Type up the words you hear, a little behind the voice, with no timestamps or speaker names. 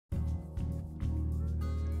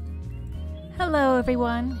Hello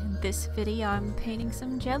everyone, in this video I'm painting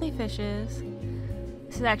some jellyfishes.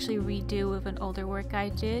 This is actually a redo of an older work I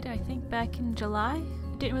did, I think back in July.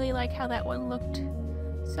 I didn't really like how that one looked,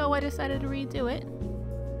 so I decided to redo it.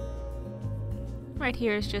 Right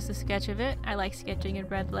here is just a sketch of it. I like sketching in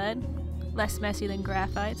red lead, less messy than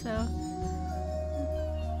graphite, so...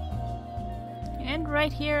 And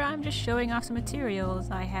right here I'm just showing off some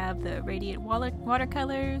materials. I have the Radiant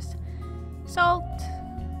watercolors, salt,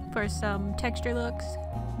 for some texture looks,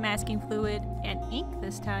 masking fluid, and ink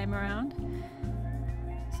this time around.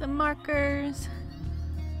 Some markers,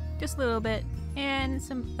 just a little bit, and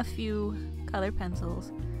a few color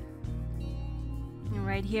pencils. And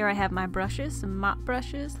right here I have my brushes, some mop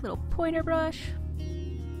brushes, little pointer brush,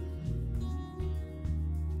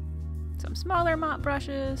 some smaller mop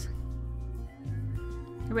brushes.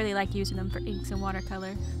 I really like using them for inks and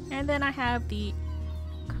watercolor. And then I have the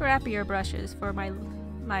crappier brushes for my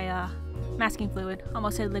masking fluid.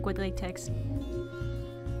 Almost said liquid latex.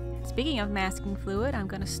 Speaking of masking fluid, I'm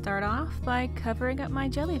going to start off by covering up my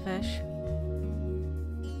jellyfish.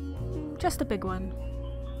 Just a big one.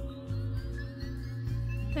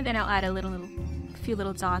 And then I'll add a few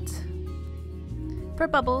little dots for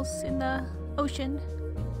bubbles in the ocean.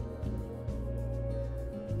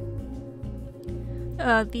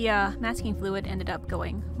 The masking fluid ended up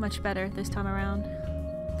going much better this time around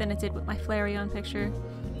than it did with my Flareon picture.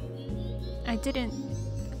 I didn't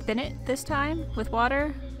thin it this time with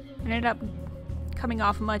water. It ended up coming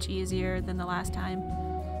off much easier than the last time.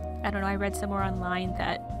 I don't know, I read somewhere online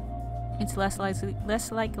that it's less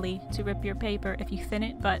likely to rip your paper if you thin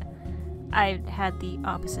it, but I had the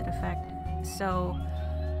opposite effect. So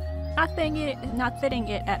not thinning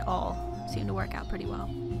it at all seemed to work out pretty well,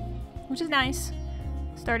 which is nice.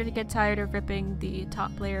 Started to get tired of ripping the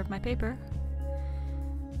top layer of my paper.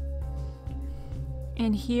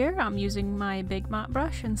 And here I'm using my big mop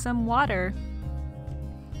brush and some water.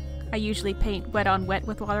 I usually paint wet on wet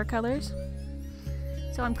with watercolors.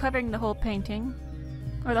 So I'm covering the whole painting,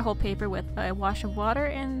 or the whole paper, with a wash of water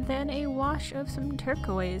and then a wash of some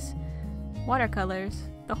turquoise watercolors.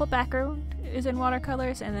 The whole background is in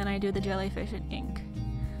watercolors, and then I do the jellyfish in ink.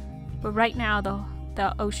 But right now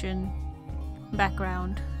the ocean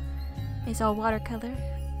background is all watercolor,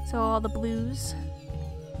 so all the blues,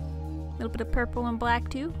 a little bit of purple and black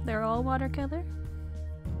too, they're all watercolor.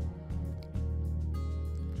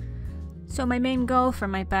 So my main goal for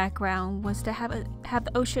my background was to have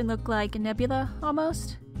the ocean look like a nebula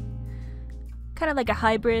almost, kind of like a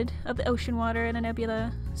hybrid of the ocean water and a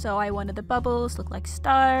nebula. So I wanted the bubbles look like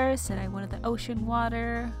stars, and I wanted the ocean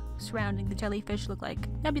water surrounding the jellyfish look like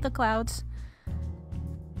nebula clouds.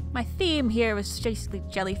 My theme here was basically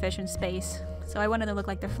jellyfish in space, so I wanted them to look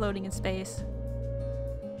like they're floating in space.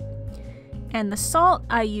 And the salt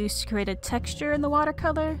I used to create a texture in the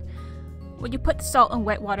watercolor. When you put the salt on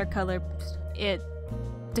wet watercolor, it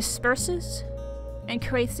disperses and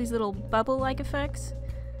creates these little bubble-like effects.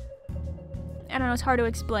 I don't know, it's hard to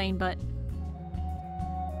explain, but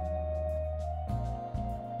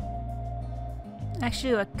I actually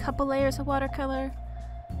do a couple layers of watercolor.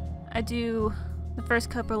 I do the first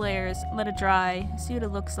couple layers, let it dry, see what it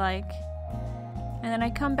looks like, and then I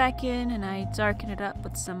come back in and I darken it up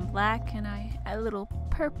with some black, and I add a little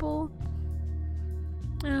purple,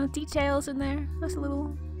 details in there, just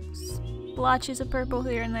little splotches of purple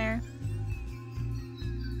here and there.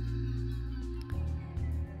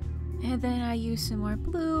 And then I use some more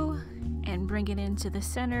blue and bring it into the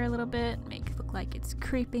center a little bit, make it look like it's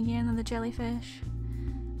creeping in on the jellyfish.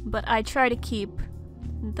 But I try to keep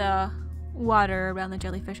the water around the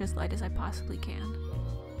jellyfish as light as I possibly can.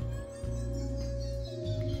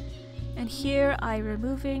 And here I'm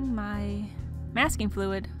removing my masking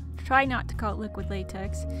fluid. Try not to call it liquid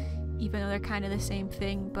latex, even though they're kind of the same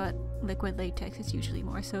thing, but liquid latex is usually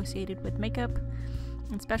more associated with makeup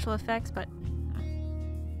and special effects, but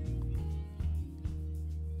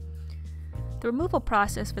the removal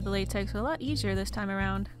process for the latex was a lot easier this time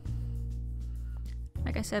around.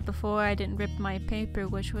 Like I said before, I didn't rip my paper,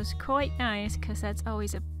 which was quite nice, because that's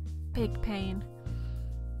always a big pain.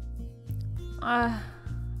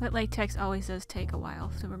 But latex always does take a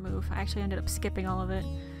while to remove. I actually ended up skipping all of it.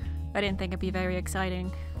 I didn't think it'd be very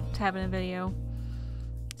exciting to have in a video.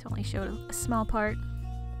 It only showed a small part.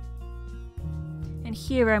 And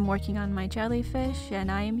here I'm working on my jellyfish, and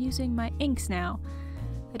I am using my inks now.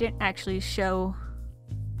 I didn't actually show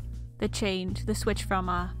the switch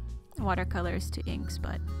from watercolors to inks,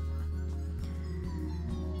 but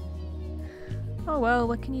oh well,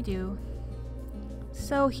 what can you do?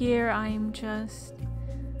 So here I'm just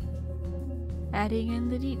adding in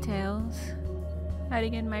the details,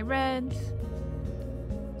 adding in my reds,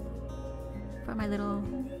 for my little,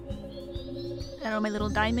 I don't know, my little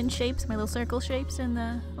diamond shapes, my little circle shapes in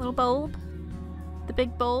the little bulb. The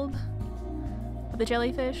big bulb of the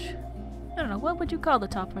jellyfish. I don't know, what would you call the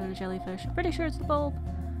top part of the jellyfish? I'm pretty sure it's the bulb.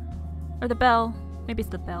 Or the bell. Maybe it's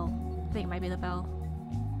the bell. I think it might be the bell.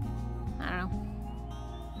 I don't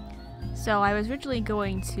know. So I was originally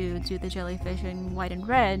going to do the jellyfish in white and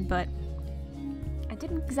red, but I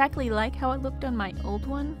didn't exactly like how it looked on my old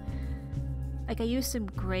one. Like, I used some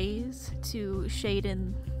grays to shade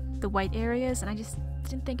in the white areas, and I just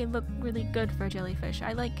didn't think it looked really good for a jellyfish.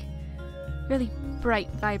 I like really bright,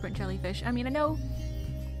 vibrant jellyfish. I mean, I know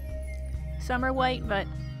some are white, but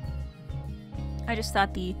I just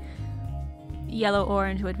thought the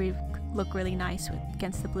yellow-orange would look really nice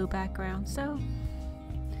against the blue background, so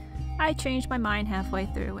I changed my mind halfway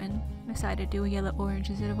through and decided to do a yellow-orange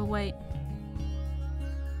instead of a white.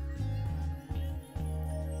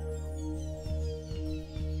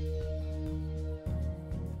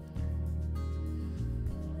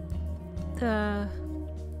 The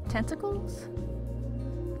tentacles?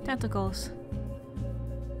 Tentacles.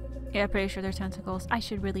 Yeah, pretty sure they're tentacles. I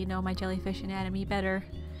should really know my jellyfish anatomy better.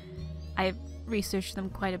 I've researched them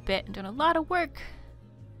quite a bit and done a lot of work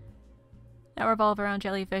that revolve around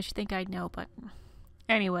jellyfish. I think I'd know, but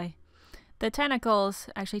anyway. The tentacles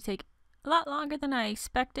actually take a lot longer than I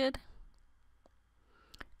expected.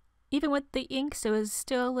 Even with the inks, it was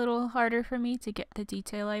still a little harder for me to get the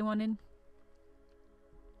detail I wanted.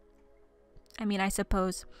 I mean, I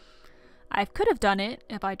suppose I could have done it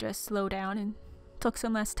if I just slowed down and took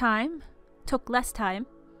some less time. Took less time.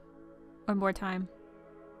 Or more time.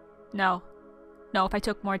 No. No, if I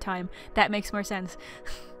took more time. That makes more sense.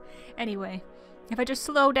 Anyway, if I just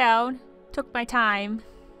slowed down, took my time,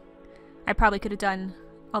 I probably could have done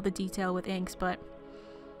all the detail with inks, but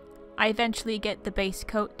I eventually get the base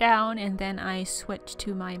coat down and then I switch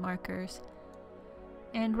to my markers.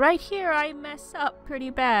 And right here I mess up pretty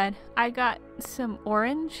bad. I got some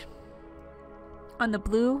orange on the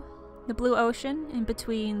blue ocean in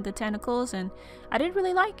between the tentacles, and I didn't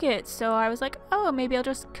really like it, so I was like, oh, maybe I'll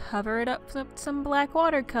just cover it up with some black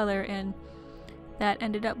watercolor, and that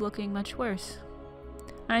ended up looking much worse.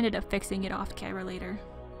 I ended up fixing it off camera later.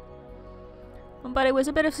 But it was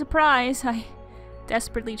a bit of a surprise. I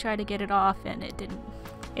desperately tried to get it off and it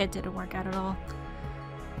didn't work out at all.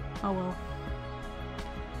 Oh well.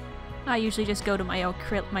 I usually just go to my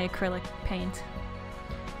acrylic paint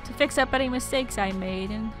to fix up any mistakes I made,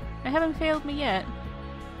 and I haven't failed me yet.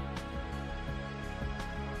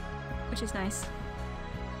 Which is nice.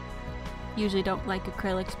 Usually don't like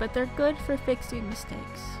acrylics, but they're good for fixing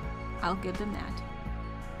mistakes. I'll give them that.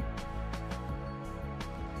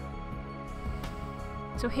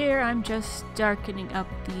 So here I'm just darkening up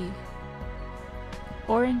the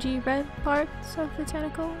orangey red parts of the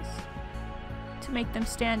tentacles to make them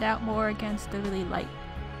stand out more against the really light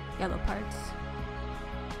yellow parts.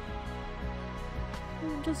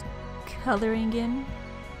 I'm just coloring in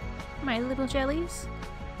my little jellies.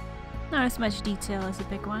 Not as much detail as the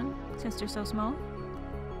big one, since they're so small.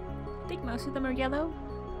 I think most of them are yellow.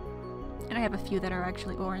 And I have a few that are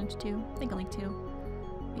actually orange too. I think only 2.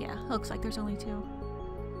 Yeah, looks like there's only 2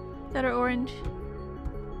 that are orange.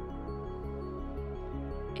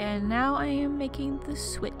 And now I am making the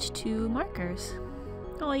switch to markers.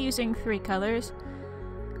 Only using 3 colors.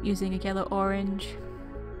 Using a yellow orange,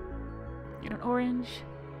 and an orange,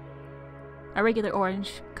 a regular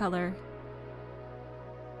orange color.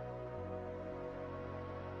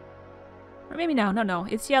 Or maybe no,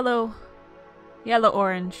 it's yellow,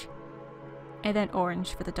 orange, and then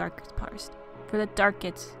orange for the darkest parts. For the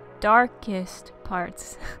darkest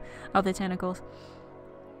parts of the tentacles.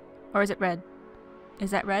 Or is it red? Is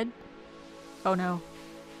that red? Oh no.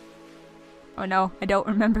 Oh no, I don't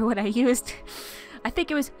remember what I used. I think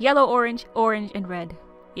it was yellow, orange, and red.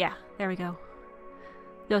 Yeah, there we go.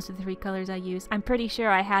 Those are the 3 colors I used. I'm pretty sure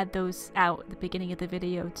I had those out at the beginning of the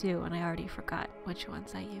video too, and I already forgot which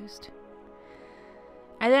ones I used.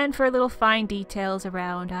 And then for little fine details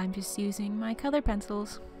around, I'm just using my color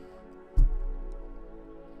pencils.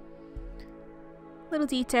 Little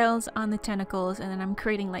details on the tentacles, and then I'm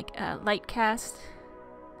creating like a light cast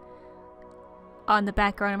on the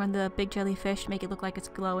background on the big jellyfish to make it look like it's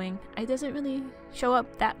glowing. It doesn't really show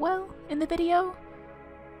up that well in the video,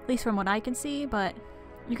 at least from what I can see, but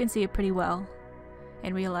you can see it pretty well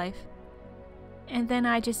in real life. And then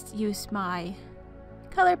I just use my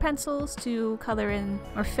color pencils to color in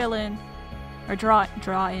or fill in or draw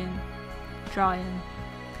in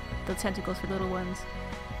the tentacles for little ones.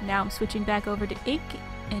 Now I'm switching back over to ink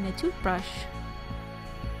and a toothbrush.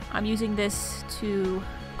 I'm using this to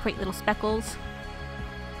create little speckles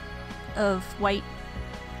of white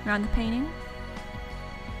around the painting.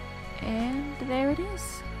 And there it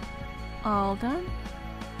is. All done.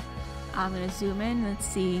 I'm gonna zoom in and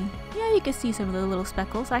see. Yeah, you can see some of the little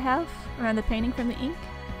speckles I have around the painting from the ink.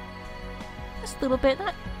 Just a little bit,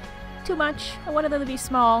 not too much. I wanted them to be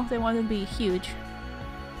small, they wanted them to be huge.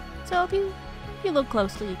 So if you look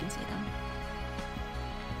closely, you can see them.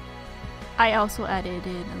 I also added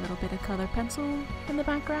in a little bit of color pencil in the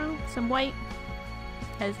background, some white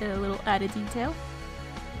as a little added detail.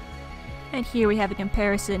 And here we have a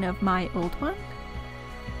comparison of my old one.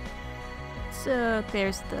 So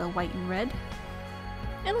there's the white and red.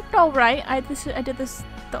 It looked alright. I did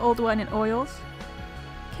the old one in oils.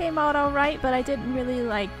 Came out alright, but I didn't really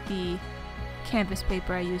like the canvas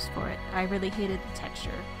paper I used for it. I really hated the texture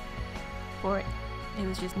for it. It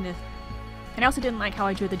was just nif. And I also didn't like how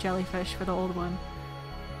I drew the jellyfish for the old one.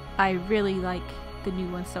 I really like the new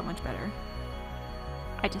one so much better.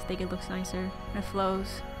 I just think it looks nicer. It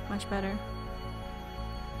flows much better.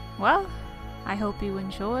 Well, I hope you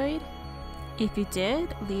enjoyed. If you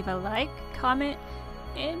did, leave a like, comment,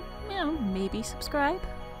 and, maybe subscribe.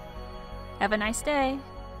 Have a nice day.